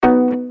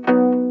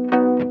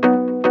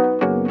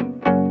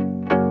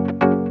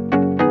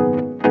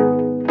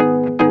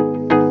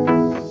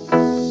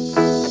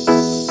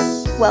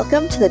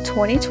Welcome to the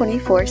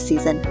 2024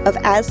 season of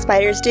As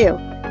Spiders Do,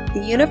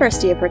 the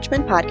University of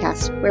Richmond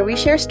podcast where we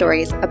share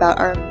stories about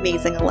our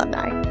amazing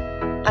alumni.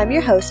 I'm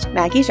your host,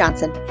 Maggie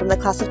Johnson from the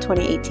class of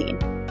 2018.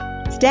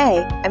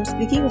 Today, I'm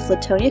speaking with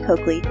LaTonia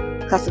Coakley,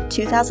 class of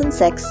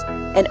 2006,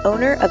 and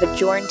owner of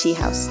Adjourn Tea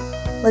House.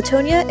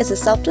 LaTonia is a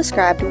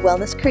self-described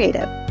wellness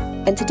creative,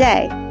 and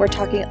today we're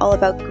talking all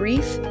about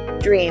grief,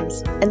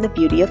 dreams, and the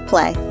beauty of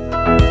play.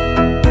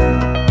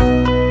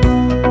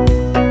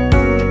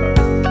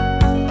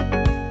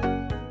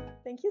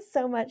 Thank you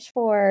so much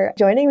for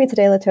joining me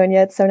today,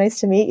 LaTonia. It's so nice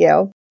to meet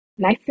you.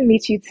 Nice to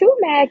meet you too,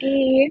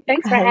 Maggie.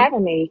 Thanks for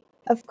having me.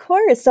 Of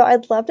course. So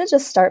I'd love to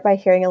just start by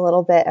hearing a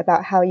little bit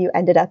about how you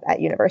ended up at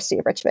University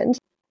of Richmond.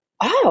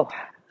 Oh,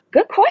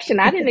 good question.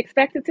 I didn't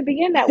expect it to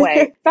begin that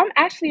way. So I'm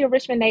actually a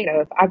Richmond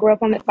native. I grew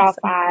up on the South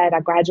Side.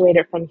 I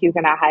graduated from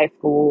Huguenot High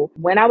School.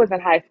 When I was in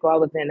high school, I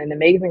was in an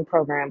amazing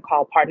program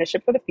called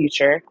Partnership for the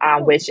Future,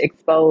 which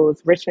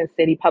exposed Richmond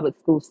City public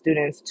school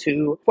students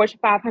to Fortune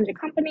 500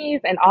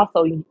 companies and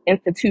also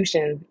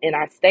institutions in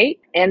our state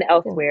and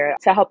elsewhere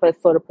to help us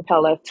sort of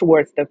propel us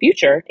towards the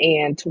future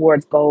and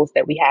towards goals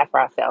that we have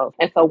for ourselves.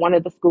 And so one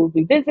of the schools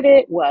we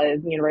visited was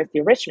University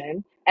of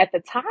Richmond. At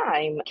the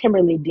time,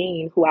 Kimberly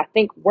Dean, who I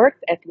think works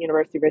at the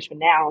University of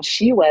Richmond now,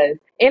 she was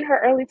in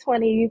her early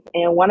 20s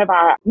and one of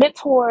our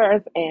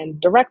mentors and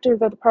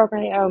directors of the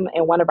program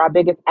and one of our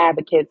biggest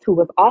advocates who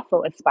was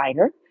also a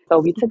spider. So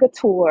we took a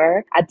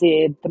tour. I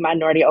did the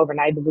minority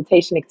overnight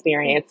visitation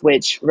experience,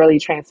 which really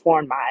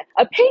transformed my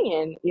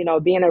opinion. You know,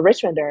 being a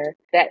Richmonder,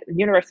 that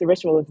University of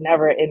Richmond was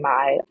never in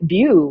my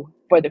view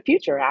for the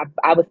future.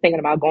 I was thinking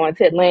about going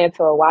to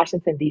Atlanta or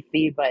Washington,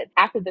 D.C., but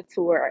after the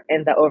tour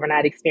and the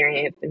overnight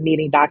experience and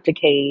meeting Dr.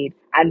 Cade,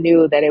 I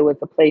knew that it was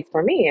a place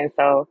for me. And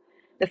so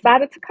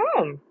decided to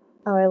come.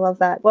 Oh, I love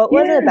that. What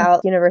was it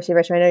about University of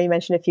Richmond? I know you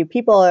mentioned a few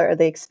people or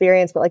the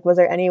experience, but was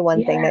there any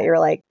one thing that you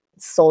were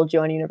sold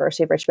you on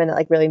University of Richmond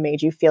that really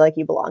made you feel like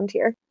you belonged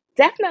here?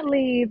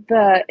 Definitely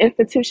the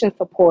institution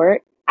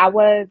support. I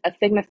was a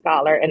Sigma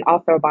Scholar and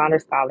also a Bonner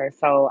Scholar.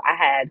 So I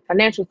had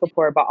financial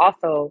support, but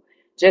also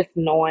just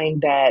knowing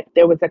that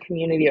there was a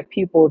community of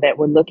people that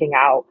were looking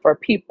out for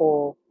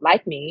people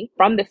like me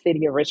from the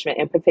city of Richmond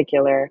in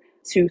particular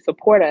to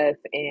support us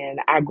in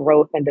our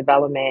growth and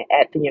development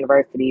at the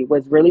university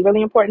was really,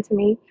 really important to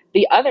me.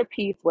 The other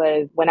piece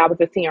was when I was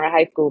a senior in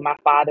high school, my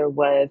father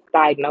was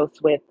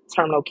diagnosed with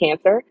terminal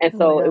cancer. And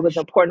so it was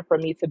important for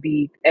me to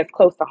be as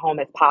close to home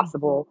as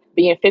possible.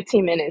 Being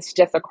 15 minutes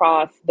just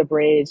across the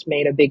bridge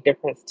made a big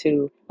difference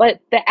too. But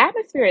the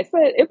atmosphere,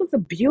 it was a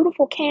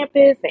beautiful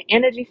campus. The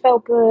energy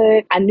felt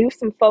good. I knew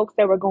some folks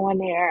that were going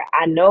there.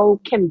 I know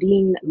Kim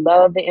Dean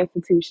loved the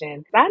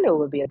institution. I knew it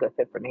would be a good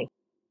fit for me.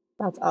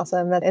 That's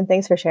awesome. And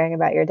thanks for sharing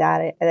about your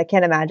dad. I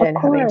can't imagine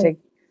having to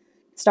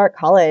start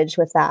college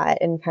with that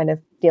and kind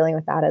of dealing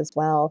with that as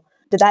well.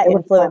 Did that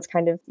influence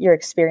kind of your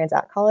experience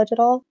at college at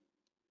all?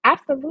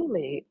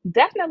 Absolutely.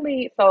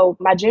 Definitely. So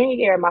my junior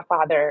year, my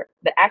father,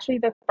 actually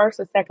the first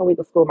or second week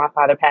of school, my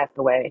father passed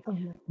away.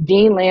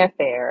 Dean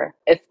Landfair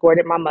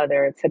escorted my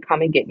mother to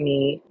come and get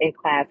me in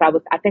class. I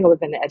think it was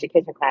in the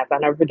education class.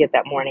 I'll never forget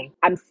that morning.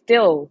 I'm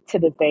still to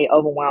this day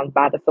overwhelmed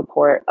by the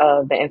support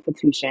of the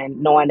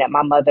institution, knowing that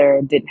my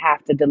mother didn't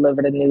have to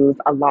deliver the news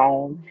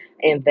alone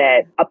and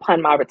that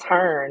upon my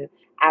return,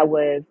 I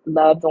was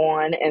loved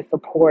on and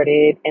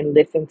supported and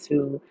listened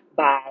to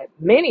by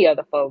many of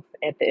the folks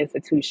at the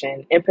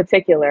institution, in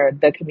particular,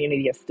 the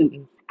community of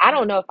students. I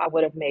don't know if I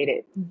would have made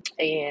it.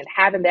 And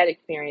having that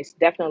experience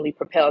definitely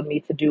propelled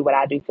me to do what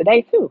I do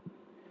today, too.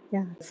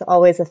 Yeah, it's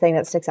always the thing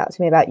that sticks out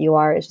to me about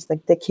UR is just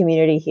the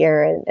community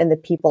here and the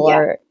people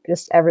are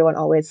just everyone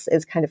always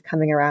is kind of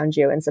coming around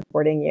you and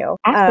supporting you.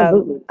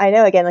 Absolutely. I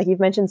know, again, you've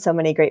mentioned so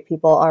many great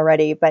people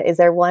already, but is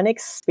there one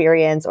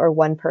experience or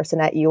one person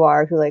at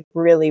UR who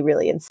really,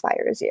 really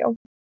inspires you?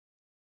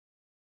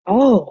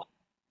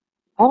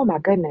 Oh my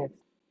goodness.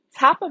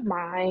 Top of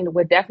mind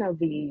would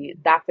definitely be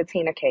Dr.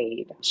 Tina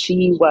Cade.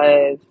 She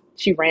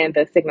ran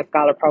the Sigma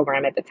Scholar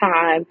program at the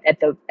time.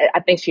 I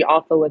think she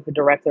also was the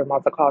director of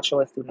multicultural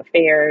and student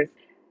affairs.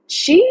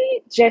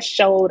 She just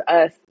showed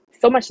us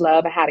so much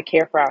love and how to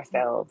care for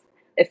ourselves,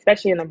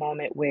 especially in a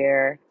moment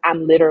where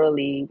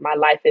my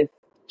life is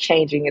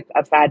changing. It's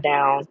upside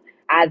down.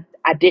 I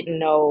didn't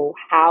know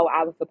how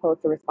I was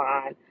supposed to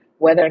respond,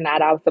 whether or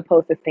not I was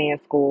supposed to stay in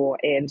school,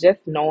 and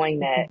just knowing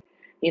that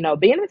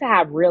being able to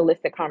have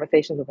realistic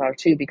conversations with her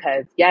too,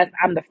 because yes,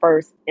 I'm the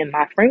first in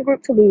my friend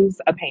group to lose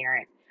a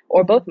parent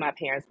or both my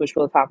parents, which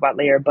we'll talk about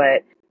later,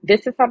 but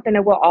this is something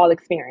that we'll all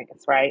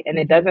experience, right? And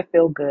it doesn't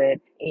feel good.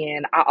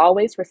 And I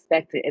always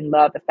respected and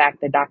loved the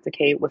fact that Dr.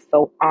 Cade was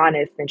so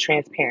honest and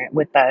transparent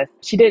with us.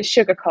 She didn't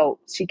sugarcoat.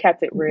 She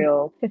kept it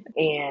real.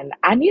 And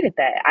I needed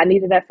that. I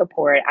needed that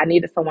support. I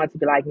needed someone to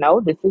be like, no,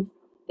 this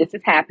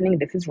is happening.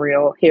 This is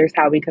real. Here's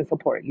how we can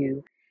support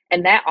you.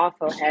 And that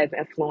also has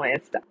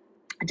influenced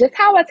just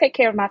how I take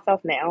care of myself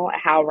now,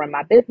 how I run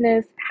my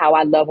business, how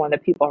I love on the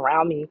people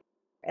around me.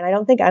 And I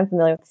don't think I'm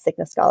familiar with the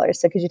Sigma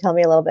Scholars. So could you tell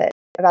me a little bit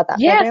about that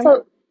program?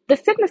 So The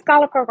Cigna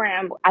Scholar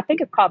Program, I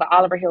think it's called the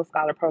Oliver Hill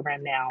Scholar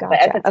Program now. But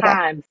at Gotcha. the Okay.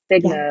 time, Yeah.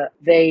 Cigna,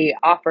 they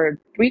offered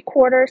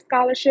three-quarter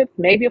scholarships,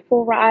 maybe a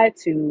full ride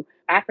to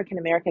African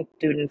American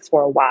students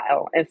for a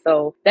while. And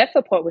so that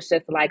support was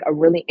just like a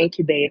really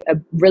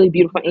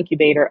beautiful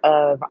incubator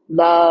of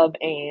love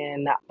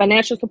and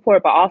financial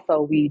support, but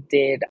also we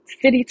did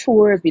city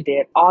tours, we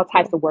did all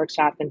types of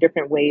workshops and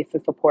different ways to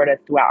support us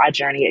throughout our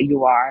journey at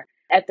UR.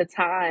 At the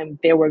time,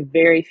 there were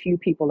very few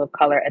people of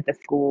color at the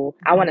school.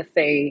 I want to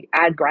say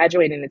I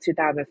graduated in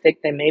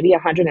 2006 and maybe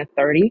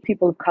 130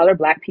 people of color,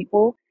 Black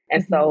people.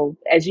 And so,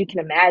 as you can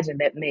imagine,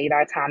 that made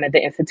our time at the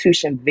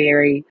institution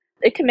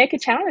it can make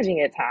it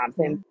challenging at times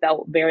and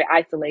felt very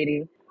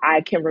isolating.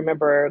 I can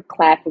remember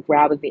classes where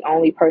I was the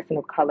only person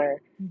of color,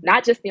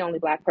 not just the only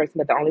Black person,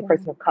 but the only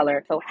person of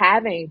color. So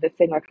having the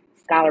Sigma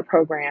Scholar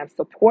Program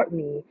support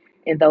me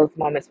in those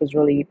moments was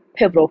really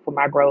pivotal for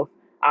my growth,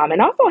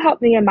 and also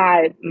helped me in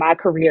my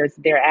careers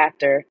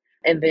thereafter.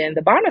 And then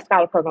the Barnard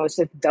Scholar Program was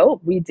just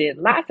dope. We did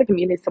lots of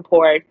community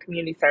support,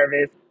 community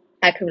service.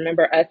 I can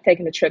remember us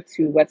taking a trip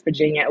to West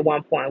Virginia at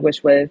one point,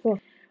 which was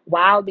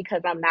wild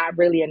because I'm not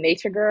really a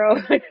nature girl,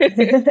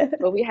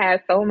 but we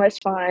had so much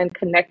fun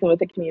connecting with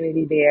the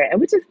community there. And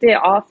we just did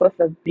all sorts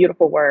of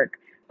beautiful work.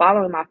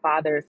 Following my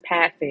father's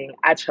passing,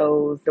 I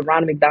chose the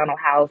Ronald McDonald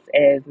House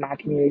as my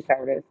community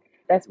service.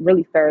 That's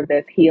really served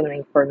as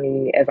healing for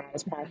me as I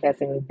was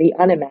processing the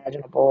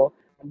unimaginable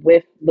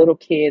with little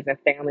kids and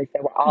families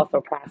that were also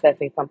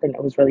processing something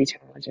that was really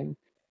challenging.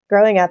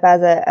 Growing up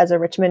as a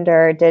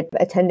Richmonder, did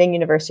attending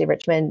University of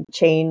Richmond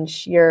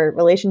change your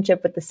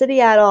relationship with the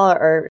city at all,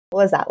 or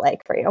what was that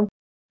like for you?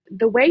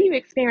 The way you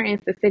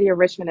experience the city of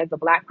Richmond as a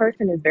Black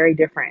person is very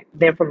different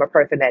than from a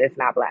person that is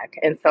not Black.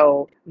 And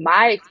so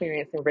my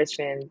experience in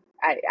Richmond,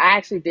 I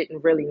actually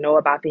didn't really know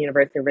about the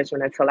University of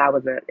Richmond until I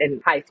was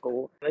in high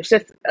school. It's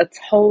just a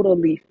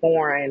totally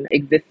foreign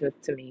existence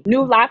to me.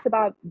 Knew lots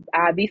about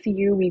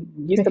VCU. We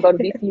used to go to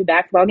VCU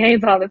basketball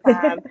games all the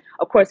time.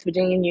 Of course,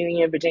 Virginia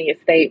Union, Virginia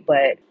State,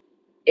 but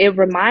it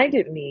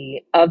reminded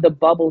me of the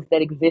bubbles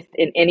that exist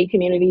in any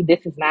community.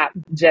 This is not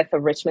just a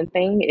Richmond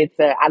thing.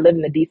 I live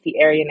in the DC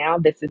area now.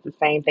 This is the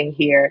same thing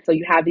here. So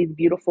you have these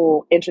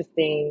beautiful,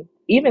 interesting,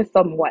 even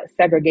somewhat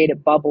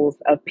segregated bubbles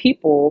of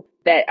people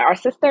that are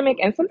systemic.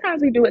 And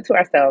sometimes we do it to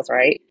ourselves,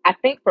 right? I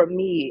think for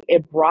me,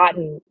 it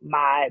broadened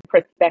my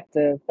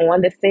perspective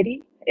on the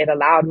city. It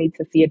allowed me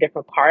to see a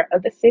different part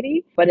of the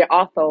city, but it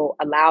also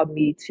allowed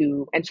me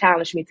to and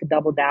challenged me to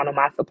double down on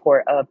my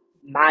support of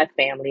my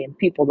family and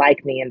people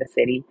like me in the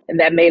city. And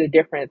that made a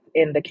difference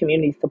in the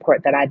community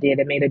support that I did.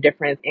 It made a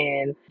difference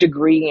in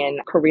degree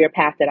and career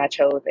path that I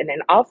chose, and then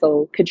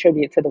also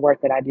contributed to the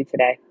work that I do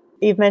today.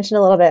 You've mentioned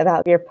a little bit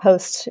about your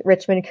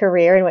post-Richmond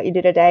career and what you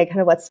do today.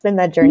 Kind of what's been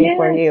that journey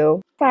for you?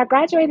 So I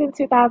graduated in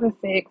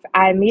 2006.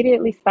 I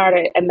immediately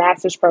started a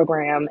master's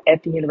program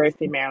at the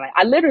University of Maryland.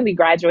 I literally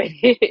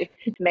graduated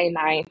May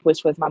 9th,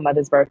 which was my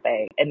mother's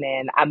birthday. And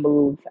then I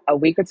moved a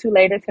week or two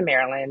later to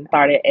Maryland,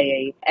 started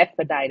a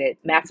expedited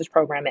master's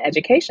program in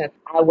education.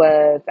 I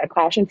was a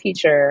classroom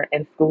teacher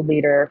and school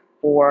leader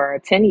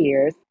for 10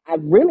 years. I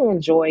really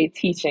enjoyed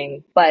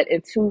teaching, but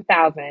in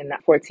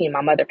 2014,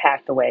 my mother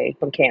passed away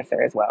from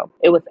cancer as well.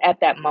 It was at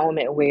that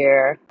moment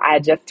where I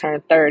just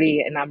turned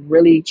 30 and I'm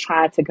really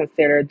trying to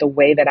consider the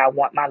way that I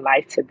want my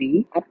life to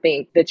be. I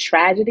think the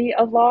tragedy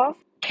of loss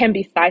can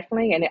be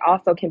stifling and it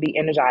also can be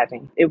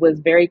energizing. It was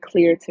very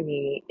clear to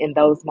me in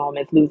those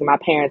moments, losing my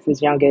parents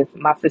as young as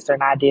my sister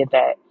and I did,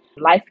 that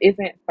life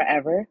isn't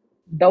forever.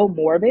 Though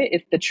morbid,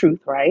 it's the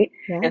truth, right?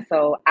 Yeah. And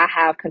so I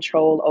have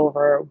control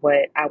over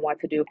what I want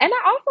to do. And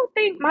I also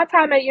think my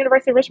time at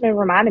University of Richmond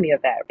reminded me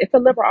of that. It's a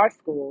liberal arts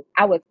school.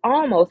 I was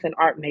almost an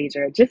art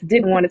major, just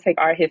didn't want to take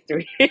art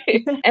history.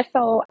 And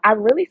so I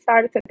really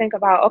started to think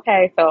about,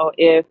 okay, so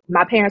if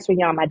my parents were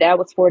young, my dad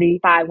was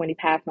 45 when he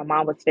passed, my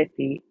mom was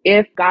 50.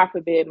 If, God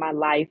forbid, my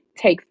life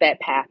takes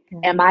that path,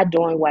 am I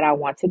doing what I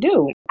want to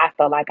do? I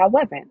felt like I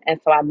wasn't. And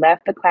so I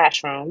left the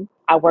classroom.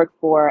 I worked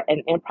for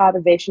an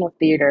improvisational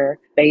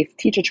theater-based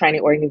teacher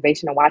training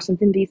organization in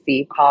Washington,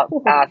 D.C. called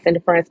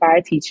Center for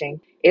Inspired Teaching.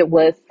 It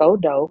was so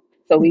dope.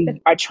 So we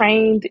are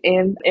trained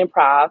in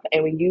improv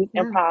and we use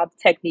improv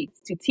techniques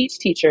to teach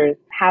teachers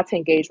how to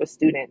engage with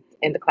students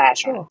in the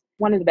classroom. Cool.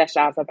 One of the best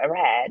jobs I've ever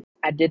had.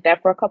 I did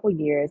that for a couple of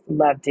years,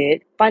 loved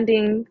it.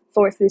 Funding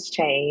sources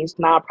changed.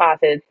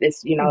 Nonprofits, it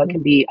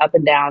can be up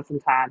and down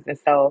sometimes. And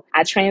so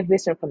I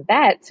transitioned from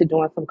that to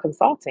doing some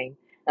consulting.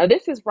 Now,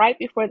 this is right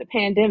before the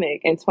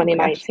pandemic in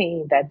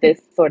 2019 that this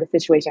sort of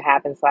situation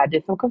happened. So I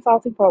did some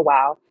consulting for a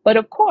while. But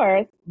of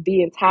course,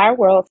 the entire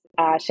world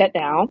shut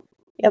down.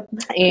 Yep.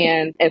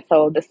 And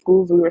so the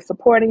schools we were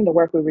supporting, the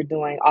work we were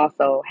doing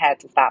also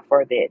had to stop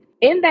for a bit.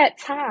 In that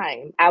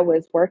time, I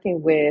was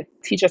working with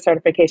teacher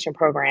certification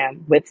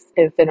program with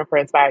Center for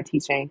Inspired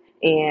Teaching.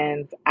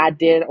 And I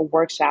did a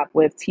workshop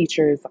with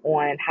teachers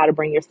on how to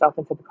bring yourself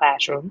into the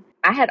classroom.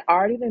 I had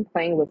already been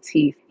playing with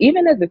tea.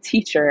 Even as a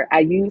teacher,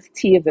 I used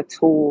tea as a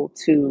tool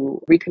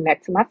to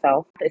reconnect to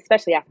myself,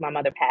 especially after my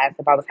mother passed.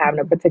 If I was having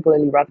a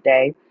particularly rough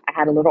day, I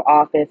had a little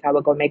office. I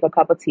would go make a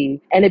cup of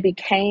tea, and it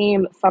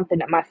became something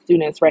that my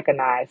students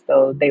recognized.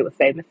 So they would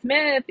say, "Miss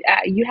Smith,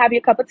 you have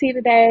your cup of tea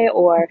today?"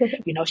 Or,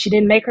 she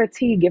didn't make her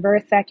tea. Give her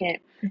a second.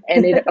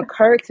 And it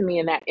occurred to me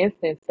in that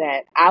instance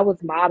that I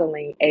was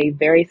modeling a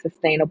very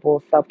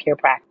sustainable self-care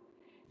practice.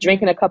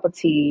 Drinking a cup of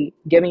tea,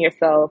 giving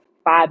yourself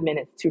 5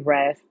 minutes to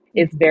rest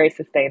is very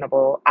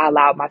sustainable. I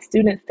allowed my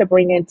students to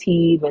bring in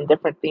teas and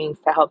different things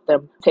to help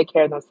them take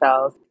care of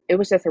themselves. It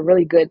was just a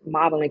really good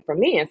modeling for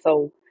me. And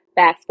so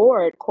fast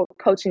forward,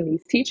 coaching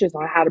these teachers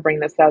on how to bring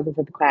themselves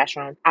into the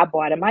classroom, I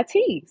bought in my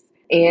teas.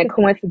 And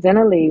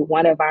coincidentally,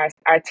 one of our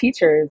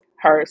teachers,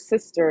 her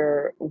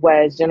sister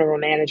was general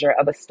manager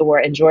of a store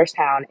in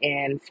Georgetown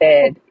and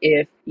said,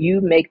 if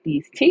you make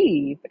these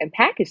teas and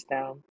package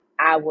them,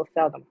 I will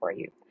sell them for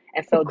you.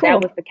 And so Cool.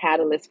 that was the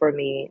catalyst for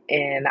me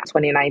in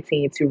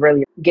 2019 to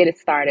really get it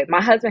started.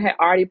 My husband had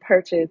already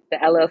purchased the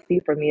LLC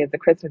for me as a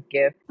Christmas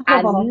gift.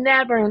 I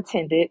never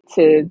intended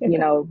to,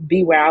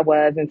 be where I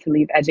was and to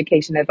leave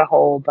education as a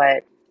whole,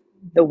 but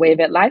the way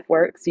that life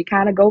works, you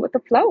kind of go with the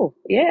flow.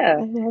 Yeah.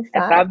 I love And so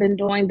that. I've been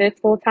doing this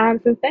full time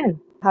since then.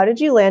 How did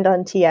you land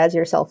on tea as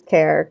your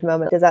self-care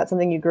moment? Is that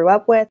something you grew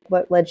up with?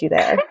 What led you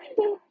there? Kind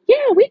of.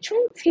 Yeah, we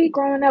drank tea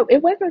growing up.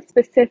 It wasn't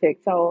specific.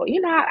 So,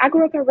 I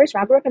grew up in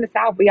Richmond. I grew up in the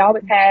South. We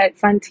always had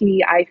sun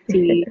tea, iced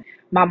tea.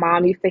 My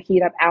mom used to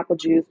heat up apple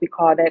juice. We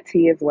call that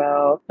tea as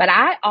well. But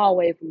I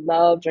always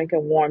loved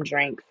drinking warm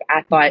drinks.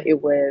 I thought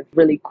it was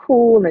really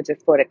cool and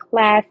just sort of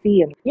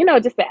classy and,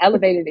 just an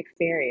elevated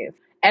experience.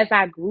 As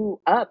I grew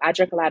up, I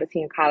drank a lot of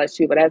tea in college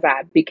too, but as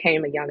I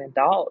became a young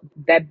adult,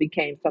 that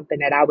became something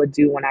that I would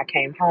do when I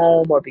came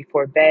home or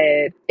before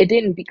bed. It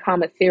didn't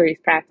become a serious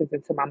practice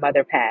until my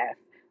mother passed.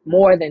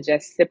 More than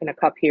just sipping a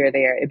cup here or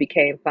there, it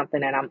became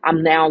something that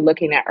I'm now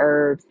looking at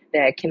herbs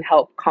that can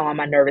help calm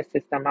my nervous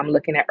system. I'm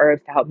looking at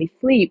herbs to help me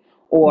sleep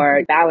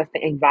or balance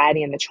the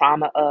anxiety and the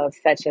trauma of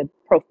such a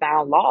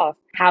profound loss.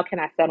 How can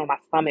I settle my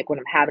stomach when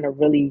I'm having a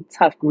really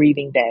tough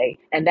grieving day?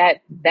 And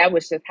that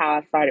was just how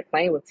I started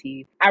playing with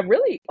tea. I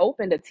really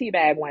opened a tea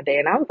bag one day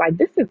and I was like,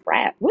 this is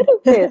crap. What is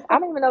this? I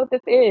don't even know what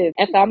this is.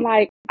 And so I'm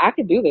like, I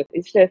could do this.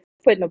 It's just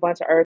putting a bunch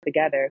of herbs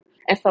together.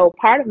 And so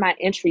part of my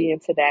entry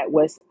into that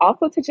was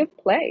also to just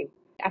play.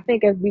 I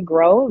think as we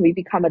grow and we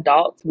become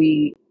adults,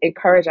 we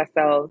encourage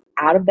ourselves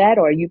out of that,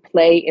 or you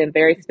play in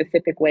very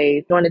specific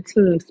ways on a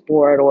team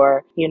sport,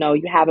 or, you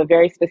have a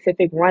very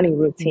specific running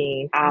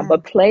routine.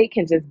 But play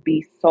can just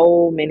be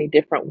so many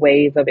different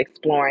ways of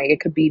exploring.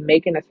 It could be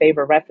making a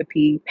favorite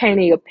recipe,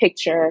 painting a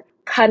picture,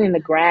 cutting the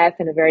grass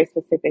in a very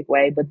specific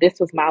way. But this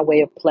was my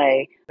way of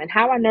play and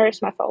how I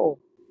nourished my soul.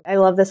 I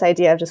love this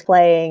idea of just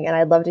playing, and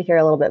I'd love to hear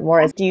a little bit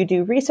more. Do you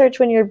do research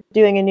when you're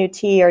doing a new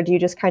tea, or do you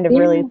just kind of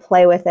really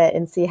play with it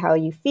and see how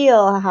you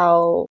feel,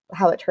 how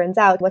it turns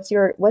out? What's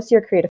your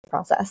creative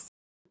process?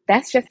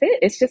 That's just it.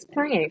 It's just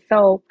playing.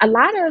 So a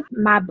lot of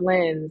my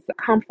blends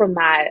come from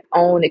my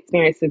own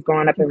experiences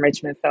growing up in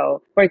Richmond.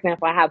 So, for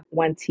example, I have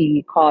one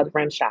tea called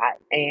Rimshot.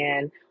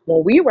 And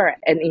when we were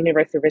at the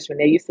University of Richmond,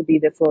 there used to be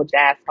this little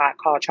jazz spot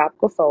called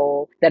Tropical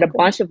Soul that a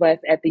bunch of us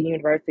at the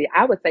university,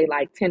 I would say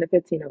like 10 to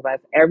 15 of us,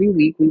 every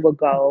week we would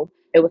go.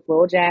 It was a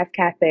little jazz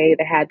cafe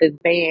that had this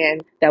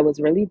band that was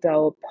really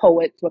dope.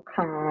 Poets would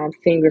come,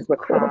 singers would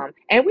come,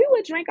 and we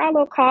would drink our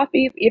little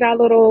coffees, eat our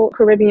little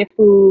Caribbean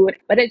food,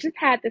 but it just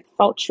had this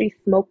sultry,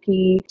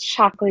 smoky,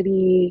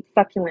 chocolatey,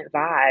 succulent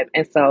vibe.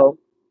 And so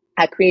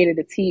I created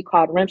a tea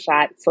called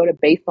Rimshot, sort of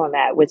based on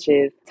that, which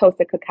is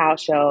toasted cacao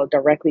shell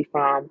directly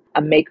from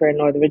a maker in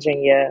Northern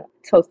Virginia,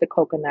 toasted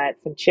coconut,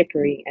 some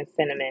chicory, and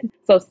cinnamon.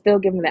 So still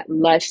giving that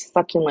lush,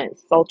 succulent,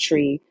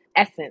 sultry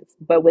essence,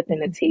 but within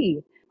the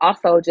tea.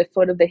 Also, just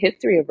sort of the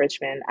history of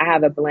Richmond. I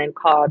have a blend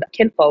called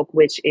Kinfolk,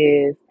 which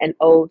is an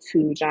ode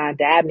to John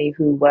Dabney,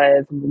 who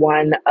was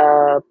one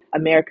of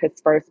America's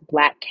first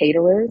Black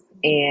caterers.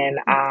 And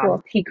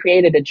he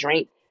created a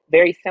drink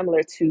very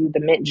similar to the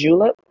mint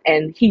julep.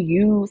 And he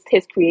used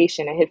his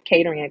creation and his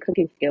catering and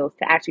cooking skills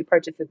to actually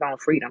purchase his own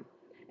freedom.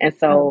 And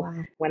so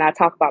when I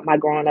talk about my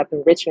growing up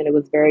in Richmond, it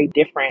was very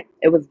different.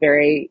 It was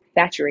very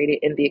saturated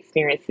in the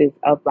experiences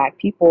of Black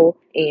people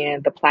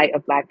and the plight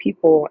of Black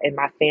people in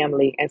my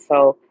family. And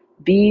so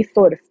these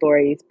sort of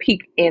stories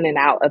peek in and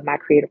out of my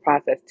creative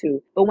process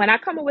too. But when I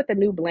come up with a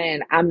new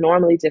blend, I'm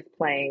normally just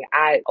playing.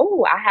 I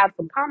have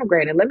some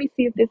pomegranate. Let me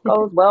see if this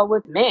goes well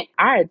with mint.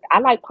 All right, I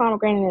like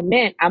pomegranate and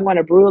mint. I'm going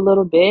to brew a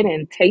little bit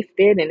and taste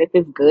it. And if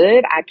it's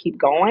good, I keep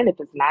going. If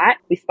it's not,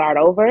 we start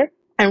over.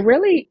 And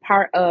really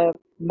part of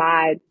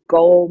my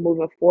goal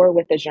moving forward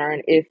with the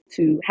journey is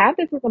to have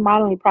this as a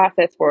modeling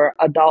process for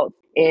adults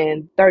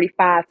in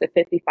 35 to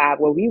 55,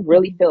 where we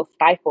really feel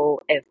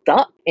stifled and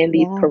stuck in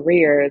these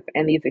careers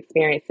and these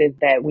experiences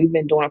that we've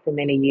been doing for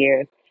many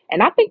years.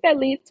 And I think that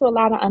leads to a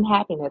lot of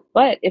unhappiness.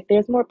 But if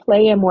there's more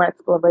play and more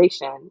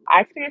exploration,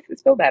 our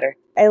experiences feel better.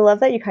 I love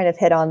that you kind of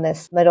hit on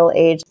this middle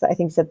age, I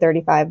think it's a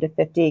 35 to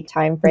 50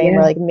 time frame where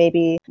Yeah. like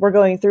maybe we're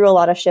going through a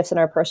lot of shifts in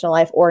our personal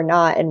life or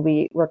not, and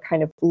we're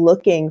kind of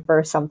looking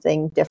for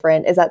something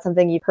different. Is that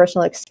something you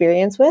personal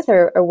experience with,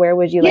 or where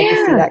would you like to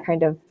see Yeah. that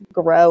kind of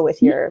grow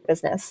with your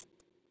business?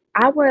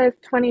 I was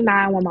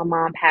 29 when my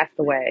mom passed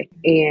away,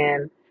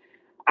 and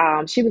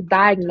she was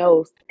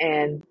diagnosed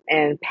and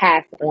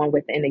passed on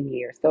within a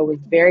year. So it was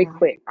very Wow.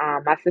 quick.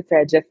 My sister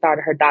had just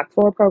started her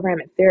doctoral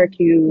program at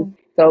Syracuse.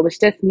 So it was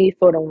just me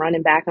sort of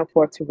running back and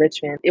forth to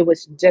Richmond. It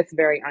was just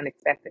very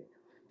unexpected.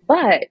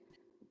 But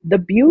the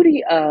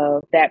beauty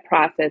of that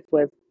process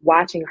was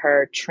watching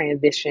her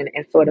transition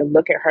and sort of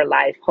look at her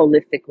life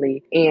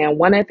holistically. And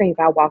one of the things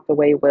I walked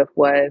away with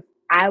was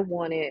I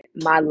wanted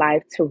my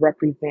life to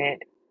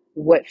represent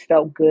what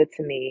felt good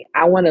to me.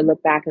 I want to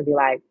look back and be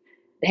like,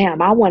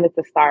 damn, I wanted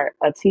to start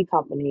a tea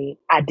company.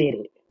 I did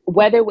it.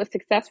 Whether it was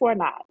successful or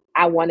not,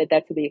 I wanted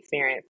that to be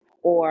experienced.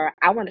 Or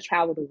I want to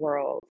travel the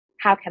world.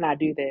 How can I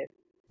do this?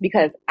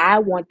 Because I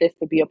want this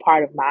to be a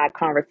part of my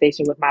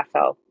conversation with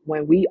myself.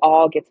 When we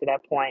all get to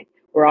that point,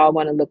 we're all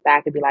going to look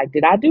back and be like,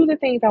 did I do the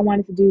things I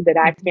wanted to do? Did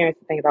I experience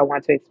the things I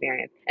wanted to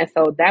experience? And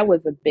so that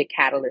was a big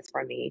catalyst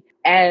for me.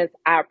 As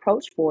I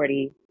approach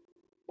 40,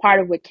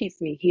 part of what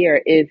keeps me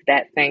here is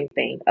that same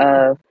thing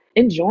of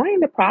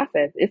enjoying the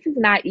process. This is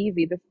not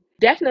easy. This is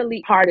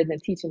definitely harder than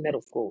teaching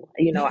middle school.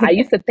 You know, I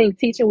used to think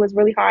teaching was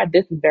really hard.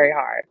 This is very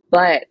hard.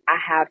 But I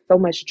have so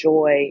much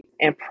joy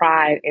and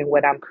pride in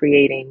what I'm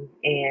creating.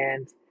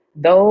 And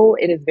though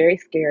it is very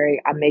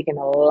scary, I'm making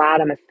a lot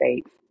of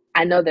mistakes.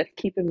 I know that's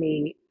keeping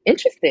me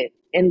interested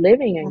in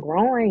living and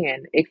growing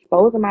and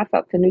exposing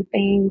myself to new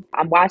things.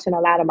 I'm watching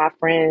a lot of my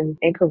friends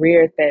in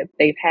careers that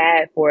they've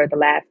had for the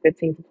last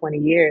 15 to 20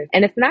 years.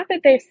 And it's not that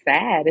they're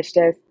sad, it's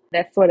just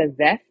that sort of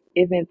zest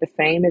isn't the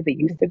same as it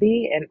used to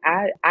be. And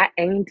I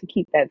aim to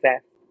keep that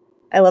zest.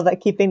 I love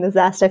that, keeping the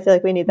zest. I feel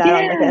like we need that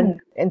on like Yeah. an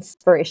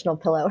inspirational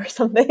pillow or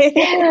something.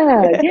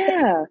 Yeah,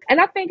 yeah. And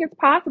I think it's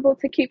possible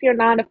to keep your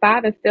 9 to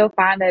 5 and still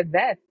find that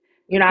zest.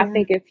 You know, I Yeah.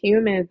 think as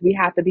humans, we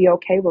have to be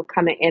okay with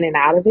coming in and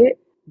out of it.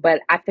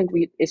 But I think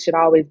it should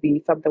always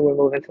be something we're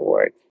moving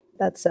towards.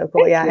 That's so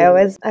cool. Thank Yeah. you.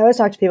 I always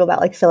talk to people about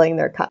like filling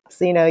their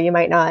cups. You know, you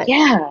might not,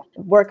 Yeah,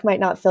 work might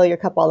not fill your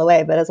cup all the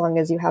way, but as long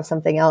as you have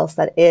something else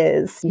that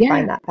is, you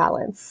find yeah. that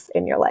balance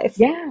in your life.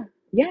 Yeah,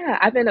 yeah.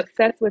 I've been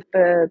obsessed with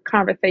the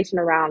conversation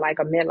around like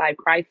a midlife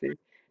crisis.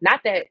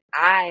 Not that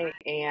I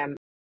am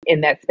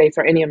in that space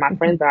or any of my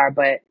friends are,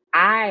 but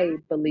I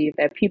believe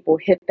that people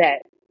hit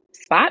that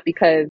spot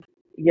because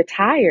you're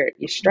tired,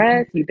 you're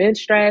stressed, you've been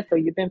stressed, or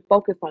you've been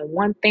focused on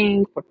one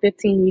thing for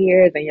 15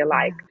 years and you're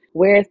like,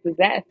 where's the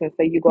zest? And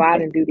so you go out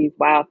and do these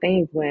wild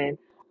things when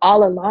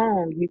all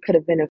along you could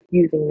have been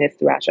infusing this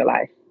throughout your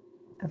life.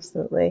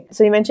 Absolutely.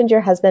 So you mentioned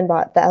your husband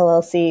bought the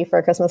LLC for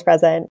a Christmas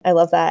present. I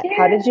love that.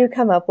 How did Yeah. you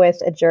come up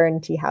with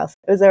Adjourn Tea House?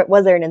 Was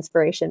there an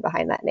inspiration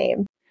behind that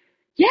name?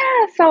 Yeah,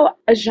 so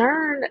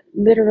adjourn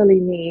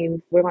literally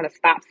means we're going to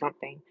stop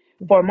something.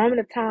 For a moment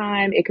of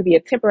time, it could be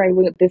a temporary,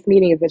 this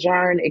meeting is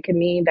adjourned. It could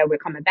mean that we're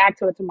coming back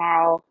to it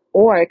tomorrow,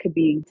 or it could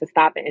be to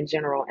stop it in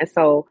general. And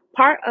so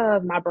part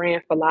of my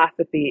brand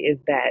philosophy is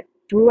that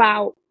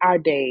throughout our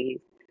days,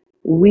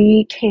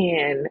 we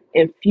can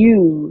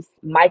infuse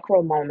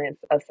micro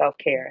moments of self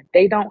care.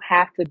 They don't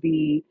have to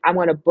be, I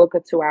want to book a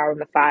 2 hour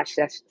massage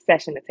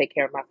session to take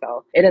care of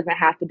myself. It doesn't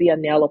have to be a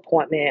nail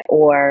appointment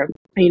or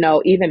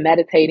even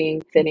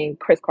meditating, sitting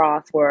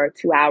crisscross for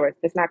 2 hours.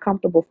 It's not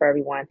comfortable for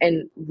everyone.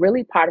 And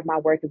really, part of my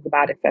work is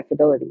about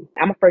accessibility.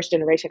 I'm a first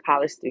generation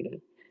college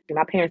student.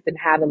 My parents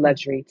didn't have the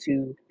luxury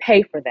to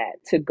pay for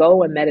that, to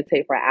go and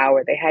meditate for an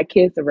hour. They had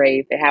kids to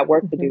raise, they had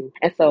work to do.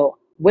 And so,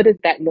 what does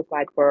that look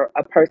like for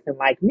a person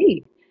like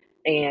me?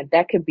 And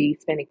that could be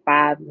spending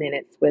 5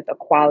 minutes with a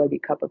quality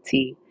cup of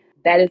tea.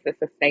 That is a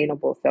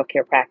sustainable self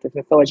care practice.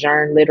 And so,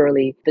 adjourn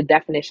literally, the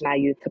definition I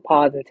use to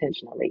pause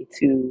intentionally,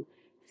 to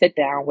sit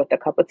down with a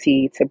cup of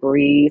tea, to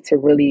breathe, to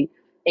really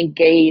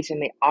engage in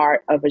the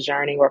art of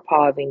adjourning or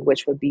pausing,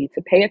 which would be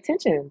to pay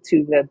attention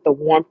to the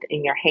warmth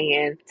in your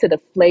hand, to the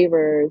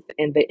flavors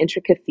and the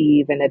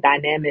intricacies and the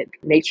dynamic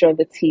nature of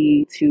the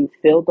tea, to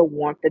feel the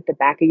warmth at the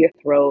back of your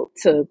throat,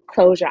 to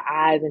close your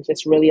eyes and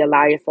just really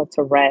allow yourself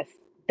to rest.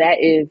 That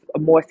is a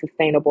more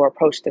sustainable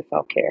approach to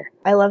self care.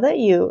 I love that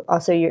you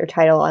also, your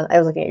title on, I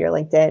was looking at your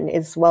LinkedIn,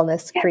 is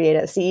Wellness Yeah,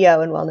 Creative,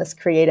 CEO and Wellness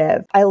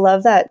Creative. I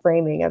love that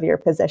framing of your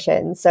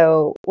position.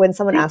 So when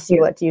someone thank asks you,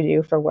 you. what do you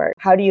do for work?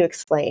 How do you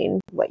explain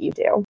what you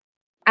do?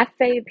 I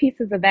say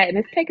pieces of that, and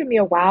it's taken me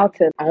a while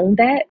to own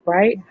that,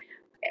 right?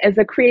 As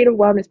a creative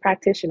wellness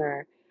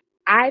practitioner,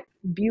 I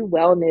view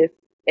wellness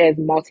as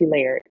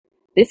multi-layered.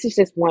 This is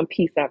just one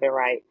piece of it,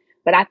 right?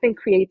 But I think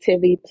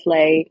creativity,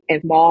 play,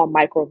 and small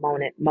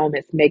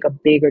moments make a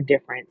bigger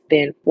difference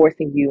than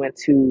forcing you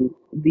into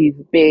these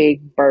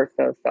big bursts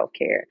of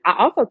self-care. I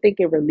also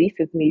think it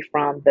releases me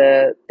from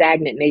the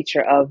stagnant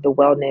nature of the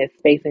wellness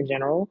space in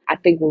general. I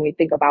think when we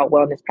think about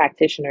wellness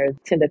practitioners,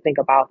 tend to think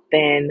about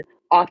thin,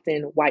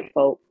 often white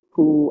folk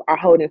who are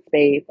holding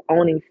space,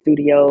 owning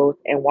studios,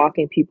 and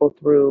walking people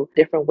through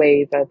different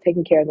ways of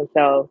taking care of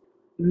themselves.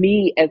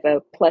 Me as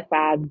a plus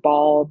size,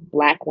 bald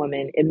black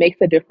woman, it makes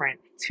a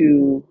difference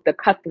to the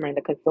customer and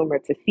the consumer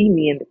to see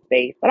me in the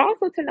space, but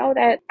also to know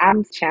that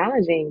I'm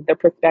challenging the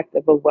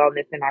perspective of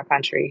wellness in our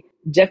country.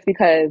 Just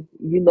because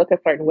you look a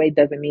certain way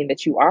doesn't mean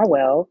that you are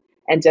well.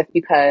 And just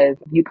because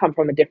you come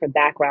from a different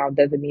background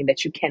doesn't mean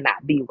that you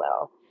cannot be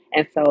well.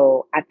 And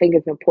so I think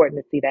it's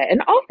important to see that.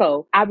 And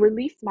also, I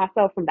released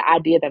myself from the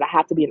idea that I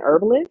have to be an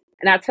herbalist.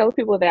 And I tell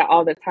people that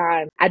all the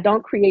time. I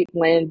don't create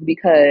blends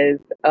because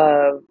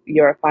of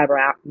your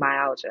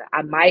fibromyalgia.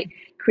 I might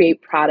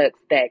create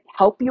products that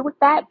help you with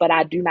that, but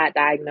I do not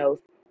diagnose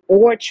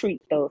or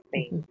treat those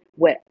things. Mhm.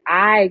 What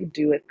I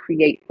do is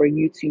create for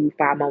you to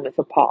find moments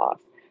of pause,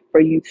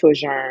 for you to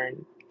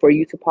adjourn, for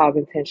you to pause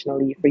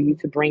intentionally, for you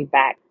to bring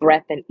back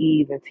breath and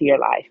ease into your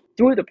life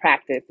through the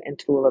practice and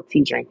tool of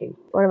tea drinking.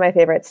 One of my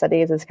favorite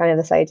studies is kind of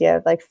this idea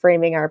of like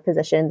framing our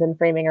positions and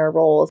framing our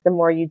roles. The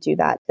more you do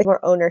that, the more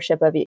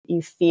ownership of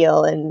you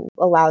feel and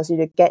allows you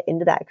to get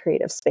into that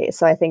creative space.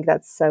 So I think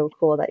that's so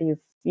cool that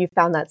you've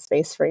found that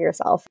space for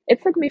yourself.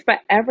 It took me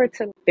forever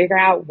to figure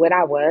out what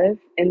I was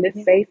in this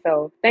space.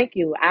 So thank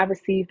you. I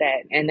received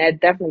that. And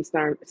that definitely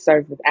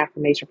serves as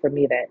affirmation for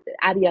me that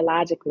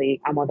ideologically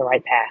I'm on the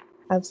right path.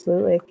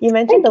 Absolutely. You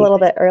mentioned Thank a you. little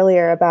bit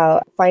earlier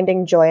about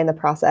finding joy in the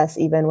process,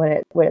 even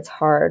when it's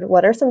hard.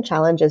 What are some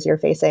challenges you're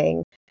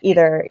facing,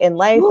 either in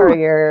life or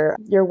Ooh,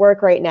 your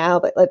work right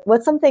now? But like,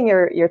 what's something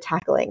you're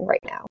tackling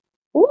right now?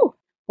 ooh.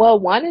 Well,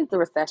 one is the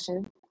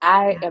recession.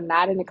 I Yeah. am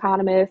not an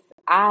economist.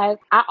 I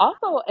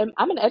also am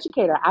I'm an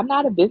educator. I'm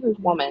not a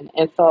businesswoman.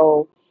 And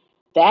so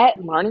that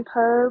learning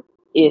curve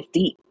is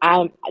deep.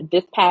 I'm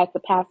the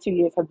past 2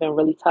 years have been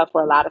really tough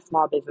for a lot of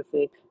small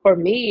businesses. For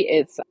me,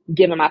 it's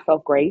giving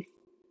myself grace,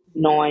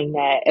 knowing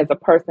that as a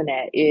person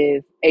that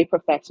is a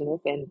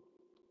perfectionist and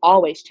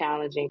always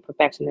challenging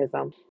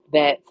perfectionism,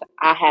 that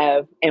I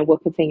have and will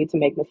continue to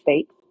make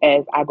mistakes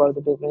as I grow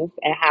the business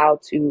and how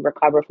to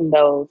recover from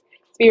those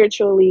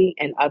spiritually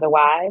and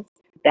otherwise.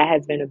 That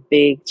has been a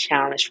big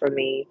challenge for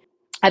me.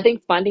 I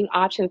think funding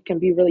options can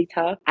be really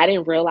tough. I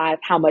didn't realize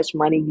how much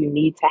money you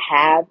need to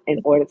have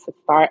in order to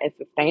start and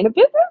sustain a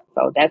business.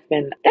 So that's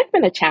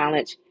been a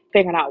challenge,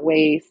 figuring out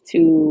ways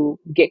to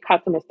get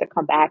customers to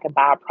come back and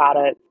buy a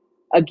product.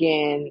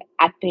 Again,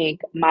 I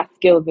think my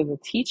skills as a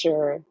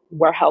teacher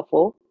were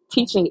helpful.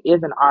 Teaching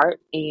is an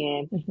art,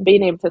 and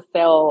being able to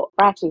sell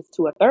fractions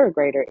to a third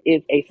grader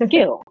is a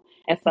skill.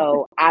 And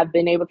so I've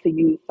been able to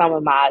use some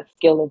of my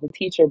skill as a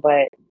teacher,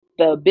 but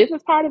the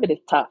business part of it is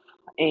tough,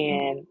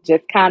 and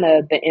just kind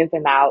of the ins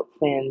and outs,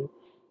 and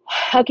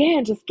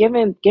again just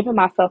giving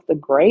myself the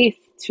grace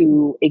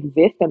to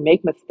exist and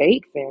make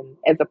mistakes, and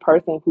as a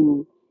person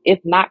who is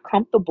not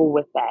comfortable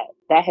with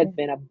that has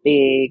been a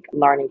big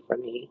learning for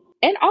me.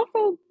 And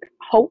also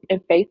hope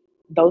and faith,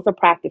 those are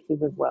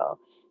practices as well.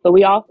 So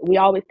we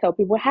always tell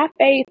people, have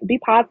faith, be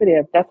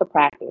positive. That's a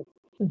practice.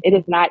 It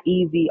is not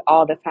easy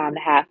all the time to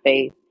have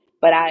faith,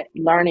 but I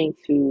learning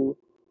to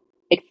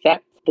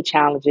accept the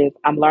challenges.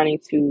 I'm learning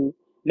to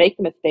make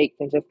the mistakes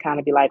and just kind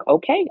of be like,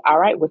 okay, all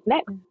right, what's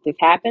next? This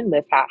happened.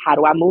 How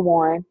do I move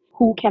on?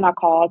 Who can I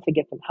call to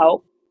get some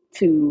help,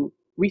 to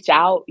reach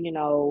out?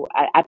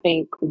 I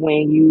think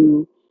when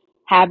you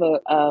have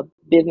a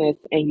business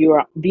and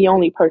you're the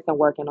only person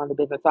working on the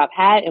business. So I've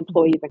had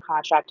employees and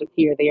contractors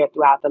here, there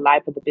throughout the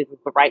life of the business.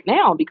 But right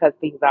now, because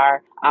things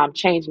are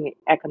changing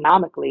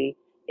economically,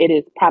 it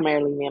is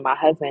primarily me and my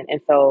husband.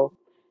 And so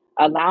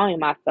allowing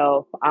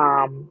myself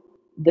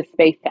the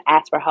space to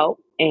ask for help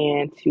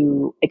and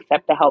to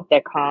accept the help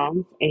that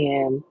comes.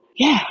 And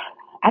yeah,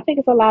 I think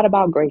it's a lot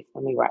about grace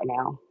for me right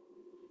now.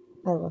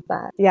 I love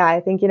that. Yeah, I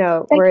think, we're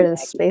Thank you, in a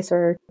Maggie. space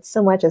where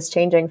so much is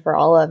changing for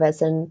all of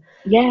us, and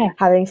Yeah,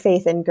 having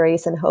faith and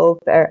grace and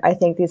hope. I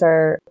think these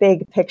are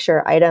big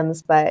picture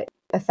items, but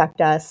affect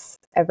us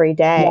every yeah,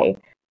 day.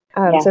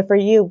 yeah. So for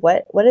you,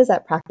 what is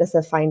that practice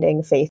of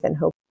finding faith and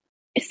hope?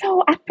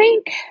 So I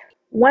think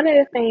one of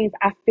the things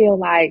I feel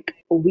like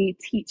we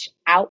teach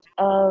out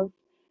of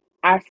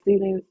our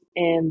students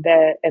in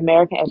the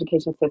American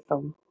education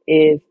system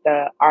is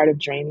the art of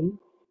dreaming.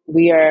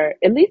 We are,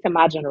 at least in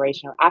my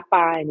generation, I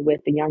find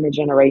with the younger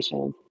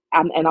generations,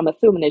 and I'm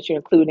assuming that you're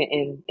included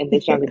in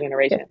this younger Yeah.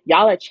 generation,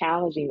 y'all are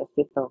challenging the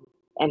system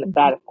and the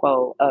status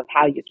quo of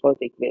how you're supposed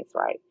to exist,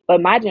 right?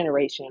 But my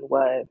generation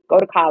was go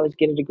to college,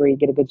 get a degree,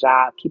 get a good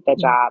job, keep that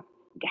job,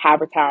 have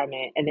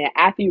retirement, and then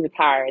after you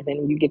retire,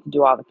 then you get to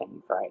do all the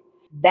things, right?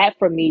 That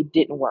for me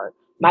didn't work.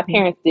 My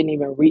parents didn't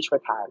even reach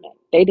retirement.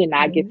 They did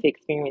not get to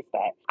experience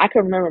that. I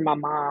can remember my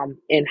mom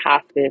in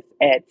hospice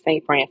at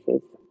St.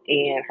 Francis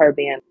and her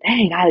being,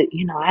 dang, I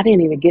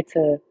didn't even get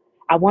to,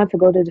 I want to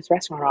go to this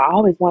restaurant, or I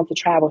always want to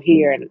travel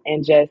here.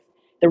 And just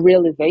the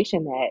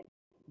realization that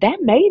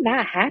that may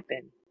not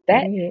happen.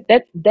 That,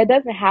 Right. that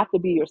doesn't have to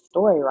be your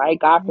story, right?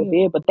 God Right.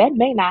 forbid, but that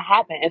may not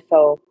happen. And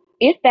so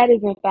if that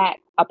is in fact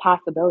a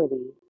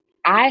possibility,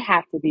 I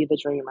have to be the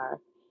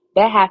dreamer.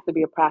 That has to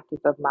be a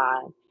practice of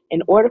mine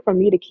in order for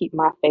me to keep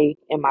my faith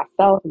in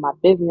myself, my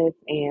business,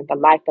 and the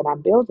life that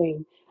I'm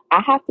building.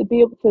 I have to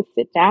be able to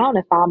sit down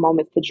and find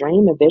moments to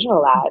dream and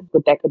visualize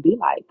what that could be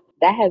like.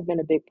 That has been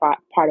a big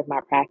part of my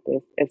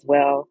practice as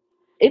well.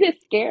 It is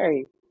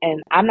scary.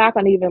 And I'm not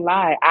going to even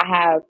lie. I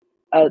have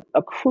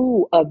a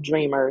crew of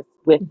dreamers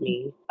with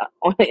me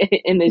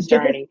in this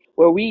journey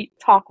where we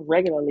talk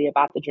regularly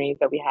about the dreams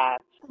that we have.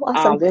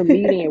 Awesome. We're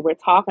meeting and we're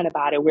talking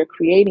about it. We're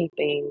creating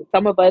things.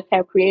 Some of us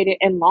have created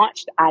and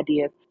launched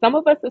ideas. Some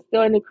of us are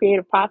still in the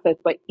creative process,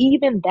 but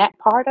even that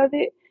part of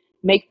it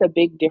makes a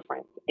big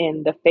difference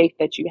in the faith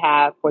that you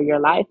have for your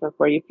life and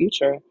for your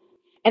future.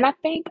 And I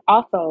think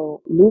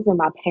also losing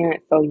my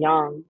parents so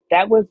young,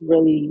 that was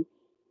really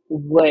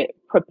what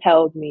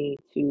propelled me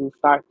to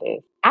start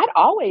this. I'd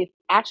always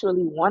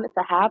actually wanted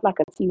to have like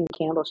a tea and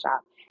candle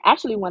shop.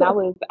 Actually, when I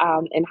was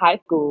in high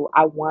school,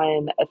 I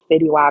won a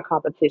citywide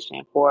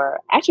competition for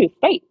actually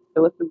state. It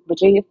was the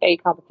Virginia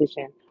State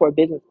competition for a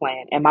business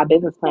plan, and my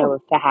business plan Oh,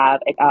 was to have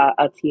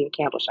a tea and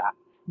candle shop.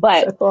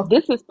 But so cool.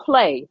 this is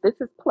play.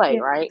 This is play, Yeah.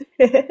 right?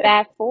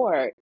 Fast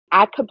forward,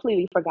 I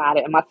completely forgot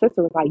it, and my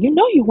sister was like, "You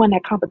know, you won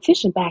that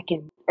competition back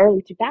in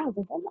early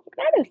 2000s." I'm like,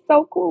 "That is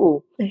so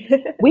cool."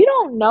 We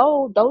don't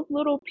know those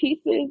little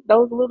pieces,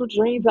 those little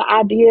dreams and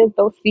ideas,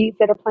 those seeds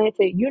that are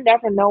planted. You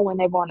never know when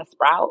they're going to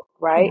sprout,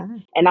 right? Yeah.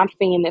 And I'm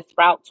seeing this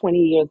sprout 20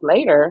 years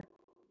later.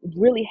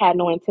 Really had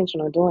no intention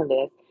of doing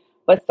this,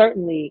 but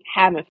certainly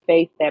having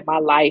faith that my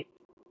life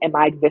and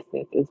my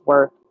existence is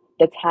worth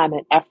the time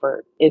and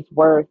effort, is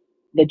worth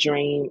the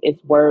dream, is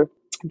worth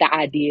the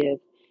ideas.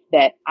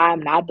 That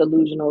I'm not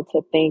delusional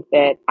to think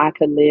that I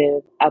could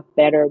live a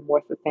better,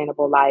 more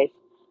sustainable life,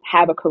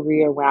 have a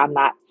career where I'm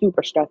not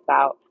super stressed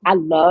out. I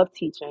love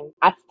teaching.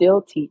 I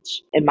still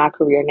teach in my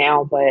career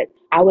now, but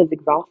I was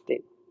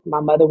exhausted.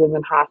 My mother was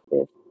in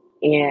hospice,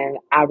 and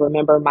I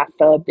remember my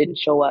sub didn't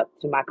show up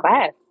to my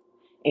class.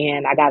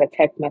 And I got a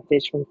text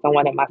message from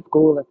someone at my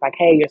school. It's like,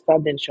 "Hey, your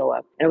sub didn't show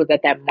up." And it was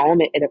at that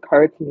moment it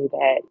occurred to me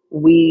that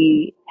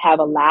we have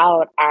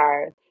allowed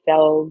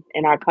ourselves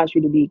and our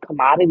country to be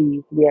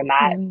commodities. We are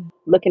not Mm.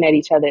 looking at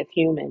each other as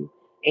human.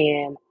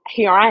 And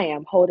here I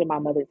am holding my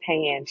mother's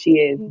hand. She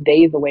is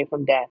days away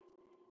from death,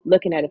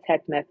 looking at a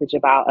text message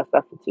about a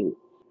substitute.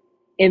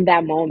 In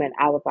that moment,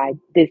 I was like,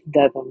 this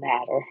doesn't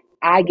matter.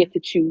 I get to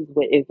choose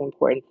what is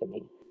important to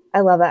me. I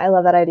love it. I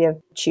love that idea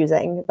of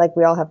choosing. Like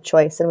we all have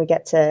choice and we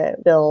get to Yeah,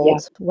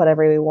 build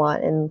whatever we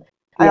want. And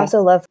I yeah,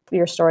 also love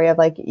your story of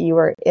like you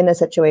were in a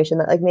situation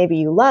that like maybe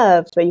you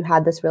loved, but you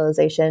had this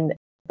realization,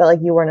 but like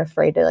you weren't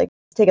afraid to like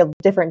take a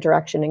different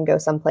direction and go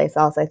someplace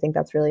else. I think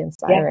that's really yeah.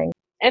 inspiring.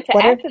 And to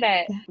What add are to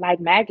that, yeah. like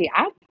Maggie,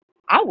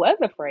 I was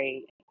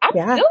afraid. I'm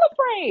Yeah. still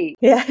afraid.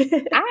 Yeah.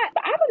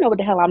 I don't know what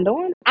the hell I'm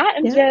doing.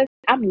 Yeah.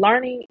 I'm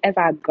learning as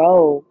I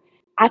go.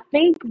 I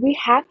think we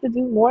have to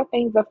do more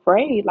things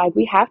afraid. Like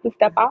we have to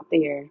step out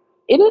there.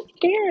 It is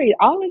scary.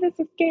 All of this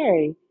is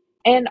scary.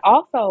 And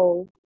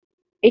also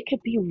it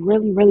could be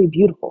really, really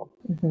beautiful.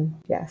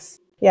 Yes.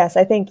 Yes.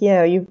 I think,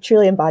 you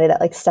truly embody that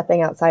like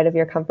stepping outside of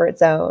your comfort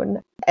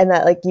zone and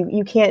that like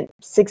you can't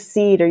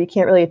succeed or you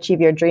can't really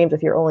achieve your dreams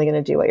if you're only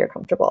going to do what you're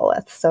comfortable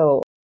with.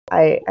 So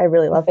I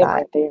really That's love it that.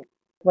 right there.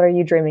 What are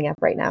you dreaming of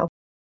right now?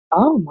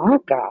 Oh my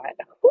God.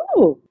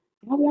 Whew.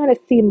 I want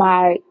to see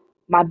my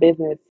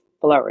business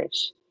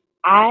flourish.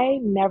 I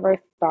never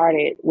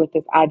started with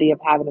this idea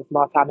of having this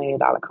multi-million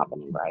dollar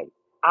company, right?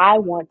 I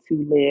want to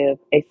live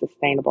a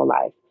sustainable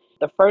life.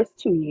 The first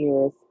 2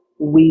 years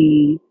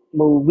we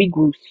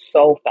grew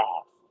so fast.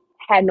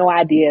 Had no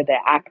idea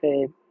that I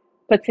could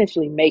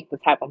potentially make the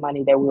type of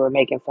money that we were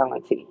making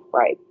selling tea,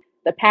 right?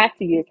 The past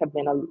 2 years have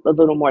been a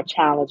little more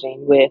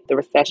challenging with the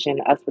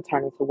recession, us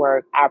returning to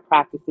work, our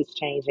practices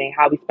changing,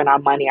 how we spend our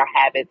money, our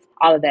habits,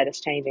 all of that is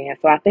changing. And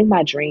so I think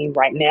my dream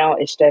right now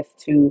is just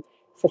to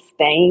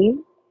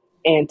sustain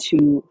and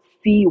to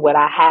see what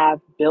I have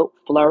built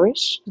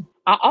flourish.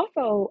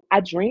 I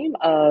dream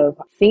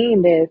of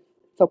seeing this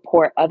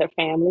support other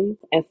families.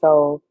 And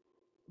so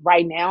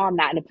right now I'm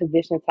not in a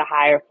position to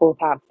hire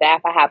full-time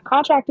staff. I have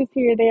contractors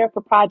here or there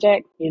for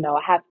projects.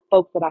 I have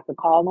folks that I could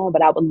call on,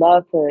 but I would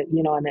love to,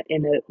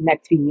 in the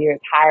next few years,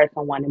 hire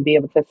someone and be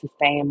able to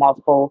sustain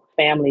multiple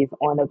families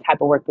on the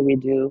type of work that we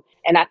do.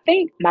 And I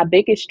think my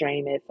biggest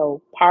dream is,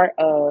 so part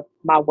of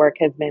my work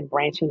has been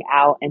branching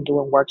out and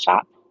doing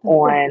workshops Oh,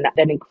 cool. on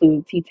that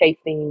include tea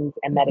tastings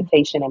and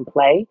meditation and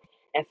play.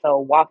 And so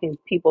walking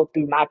people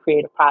through my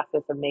creative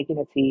process of making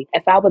a tea.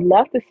 And so I would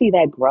love to see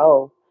that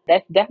grow.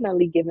 That's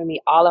definitely given me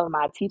all of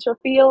my teacher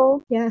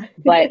feels, Yeah.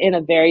 but in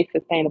a very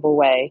sustainable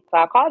way. So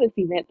I call this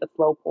event the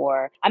Slow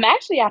Pour. I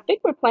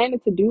think we're planning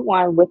to do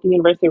one with the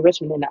University of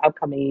Richmond in the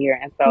upcoming year.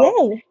 And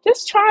so Yay.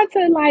 just trying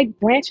to like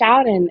branch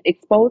out and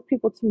expose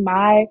people to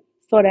my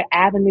sort of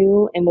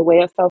avenue in the way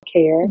of self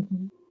care.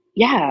 Mhm.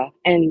 Yeah.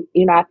 And,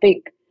 I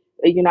think,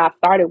 I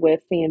started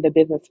with seeing the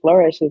business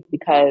flourish is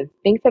because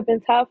things have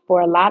been tough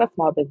for a lot of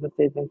small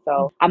businesses. And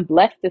so I'm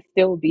blessed to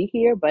still be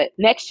here. But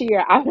next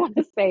year, I want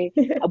to say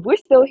we're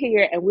still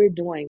here and we're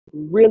doing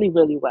really,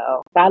 really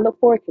well. So I look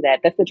forward to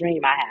that. That's a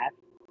dream I have.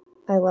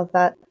 I love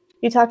that.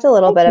 You talked a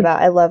little Thank bit you.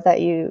 about, I love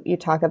that you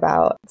talk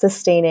about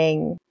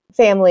sustaining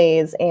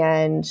families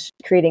and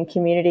creating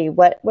community.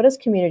 What does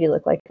community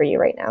look like for you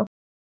right now?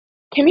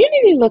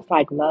 Community looks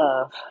like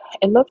love.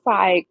 It looks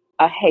like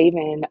a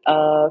haven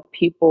of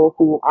people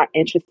who are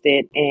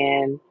interested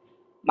in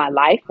my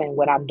life and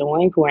what I'm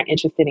doing, who are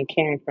interested in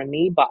caring for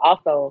me, but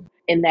also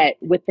in that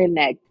within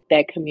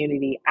that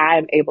community,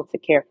 I'm able to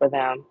care for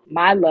them.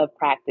 My love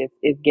practice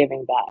is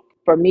giving back.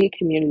 For me,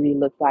 community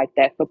looks like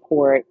that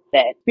support,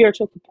 that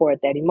spiritual support,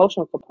 that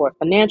emotional support,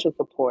 financial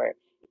support,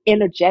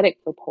 energetic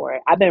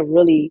support. I've been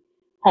really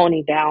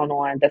honing down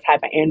on the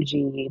type of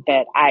energy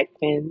that I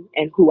spend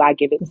and who I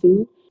give it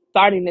to.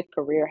 Starting this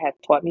career has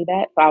taught me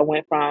that. So I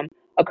went from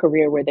a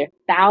career where there's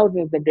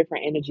thousands of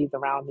different energies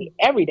around me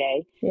every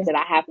day Yeah. that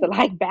I have to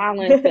like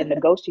balance and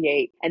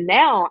negotiate. And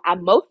now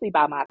I'm mostly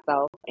by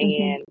myself,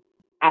 and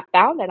I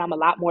found that I'm a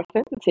lot more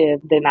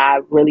sensitive than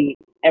I really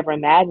ever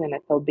imagined.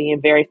 And so being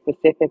very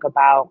specific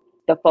about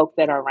the folks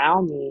that are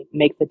around me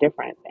makes a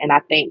difference. And I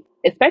think,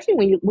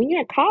 especially when you're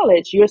in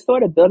college, you're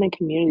sort of building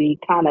community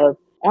kind of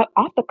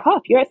off the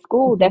cuff. You're at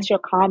school, that's your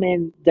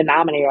common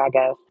denominator, I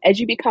guess. As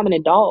you become an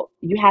adult,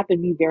 you have to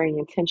be very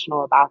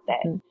intentional about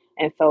that.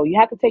 And so you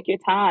have to take your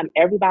time.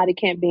 Everybody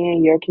can't be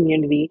in your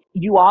community.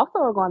 You also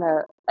are going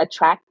to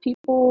attract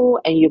people,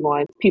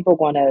 and people are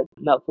going to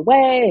melt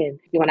away, and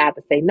you're going to have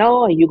to say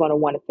no, and you're going to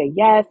want to say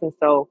yes. And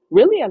so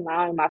really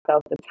allowing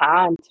myself the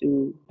time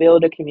to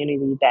build a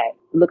community that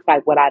looks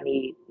like what I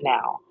need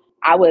now.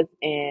 I was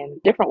in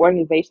different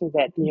organizations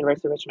at the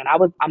University of Richmond.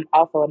 I'm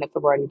also in a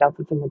sorority,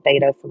 Delta Sigma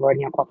Theta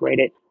Sorority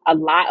Incorporated. A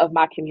lot of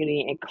my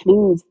community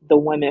includes the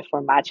women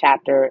from my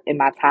chapter in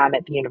my time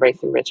at the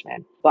University of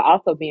Richmond, but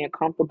also being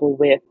comfortable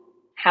with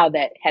how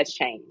that has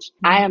changed.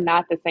 I am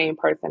not the same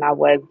person I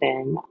was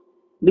then.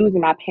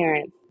 Losing my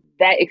parents,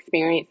 that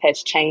experience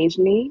has changed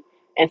me.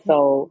 And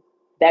so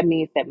that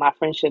means that my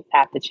friendships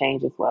have to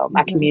change as well.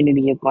 My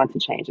community is going to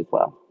change as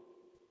well.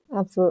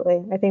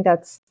 Absolutely. I think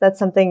that's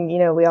something,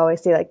 we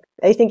always see. Like,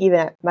 I think even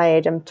at my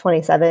age, I'm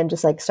 27,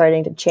 just like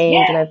starting to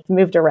change, and I've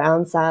moved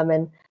around some,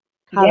 and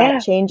how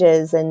that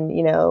changes. And,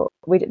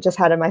 we just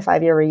had my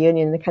 5-year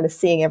reunion, and kind of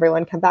seeing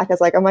everyone come back. I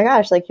was like, oh my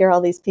gosh, like here are all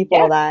these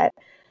people that,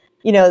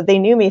 they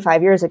knew me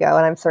 5 years ago,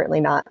 and I'm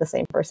certainly not the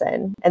same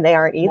person, and they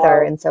aren't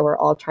either. No. And so we're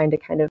all trying to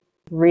kind of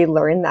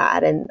relearn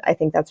that. And I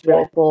think that's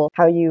really cool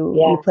how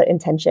you put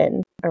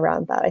intention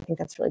around that. I think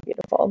that's really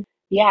beautiful.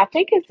 Yeah, I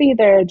think it's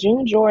either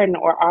June Jordan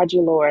or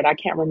Audre Lorde. I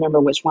can't remember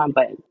which one,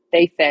 but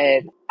they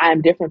said,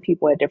 I'm different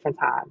people at different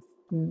times.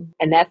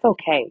 And that's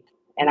okay.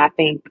 And I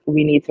think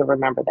we need to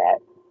remember that.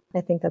 I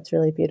think that's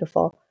really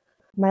beautiful.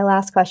 My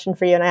last question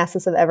for you, and I ask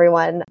this of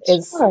everyone,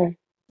 is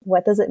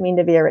what does it mean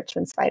to be a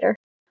Richmond Spider?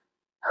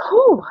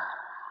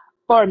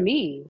 For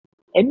me,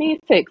 it means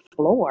to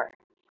explore.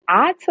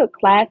 I took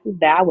classes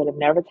that I would have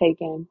never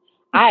taken.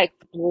 I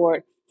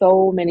explored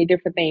so many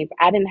different things.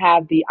 I didn't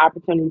have the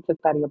opportunity to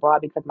study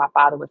abroad because my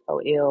father was so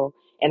ill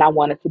and I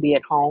wanted to be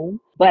at home,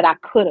 but I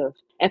could have.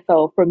 And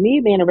so for me,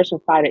 being a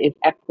Richmond Spider is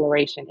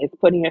exploration. It's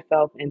putting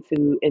yourself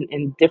into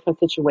in different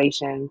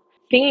situations,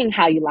 seeing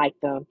how you like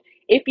them.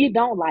 If you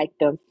don't like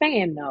them,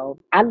 saying no.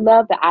 I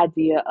love the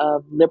idea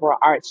of liberal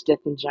arts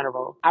just in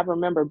general. I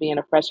remember being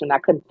a freshman, I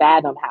couldn't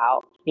fathom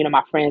how,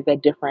 my friends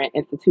at different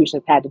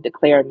institutions had to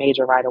declare a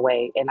major right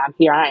away. And I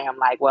am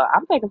like, well,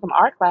 I'm taking some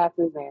art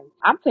classes, and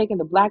I'm taking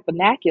the Black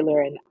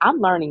vernacular, and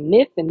I'm learning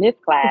this in this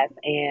class.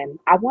 And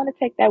I want to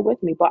take that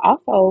with me. But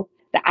also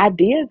the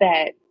idea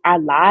that our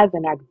lives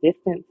and our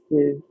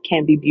existences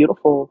can be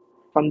beautiful,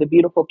 from the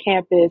beautiful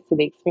campus to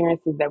the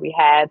experiences that we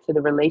had to the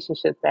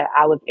relationships that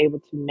I was able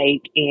to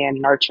make and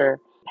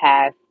nurture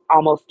past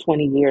almost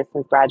 20 years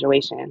since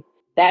graduation.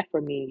 That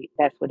for me,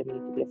 that's what it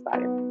means to be a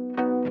spider.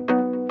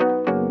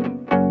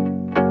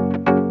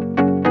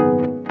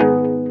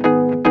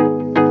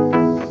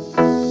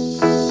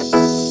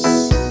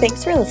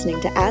 Thanks for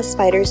listening to As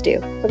Spiders Do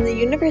from the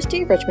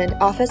University of Richmond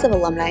Office of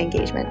Alumni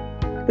Engagement.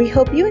 We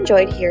hope you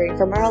enjoyed hearing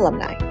from our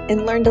alumni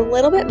and learned a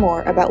little bit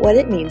more about what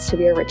it means to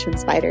be a Richmond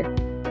Spider.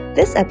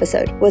 This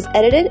episode was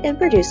edited and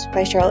produced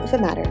by Charlotte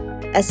Famatter,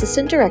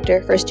 Assistant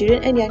Director for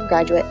Student and Young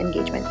Graduate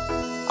Engagement.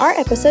 Our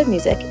episode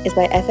music is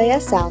by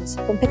FAS Sounds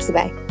from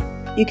Pixabay.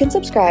 You can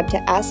subscribe to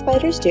As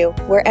Spiders Do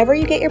wherever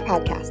you get your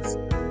podcasts.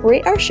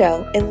 Rate our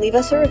show and leave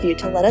us a review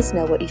to let us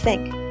know what you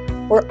think.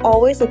 We're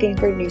always looking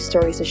for new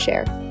stories to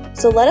share,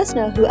 so let us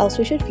know who else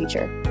we should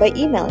feature by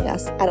emailing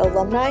us at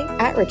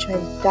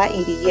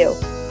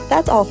alumni@richmond.edu.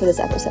 That's all for this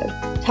episode.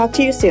 Talk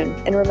to you soon,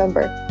 and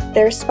remember,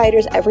 there are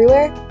spiders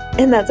everywhere,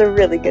 and that's a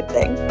really good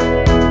thing.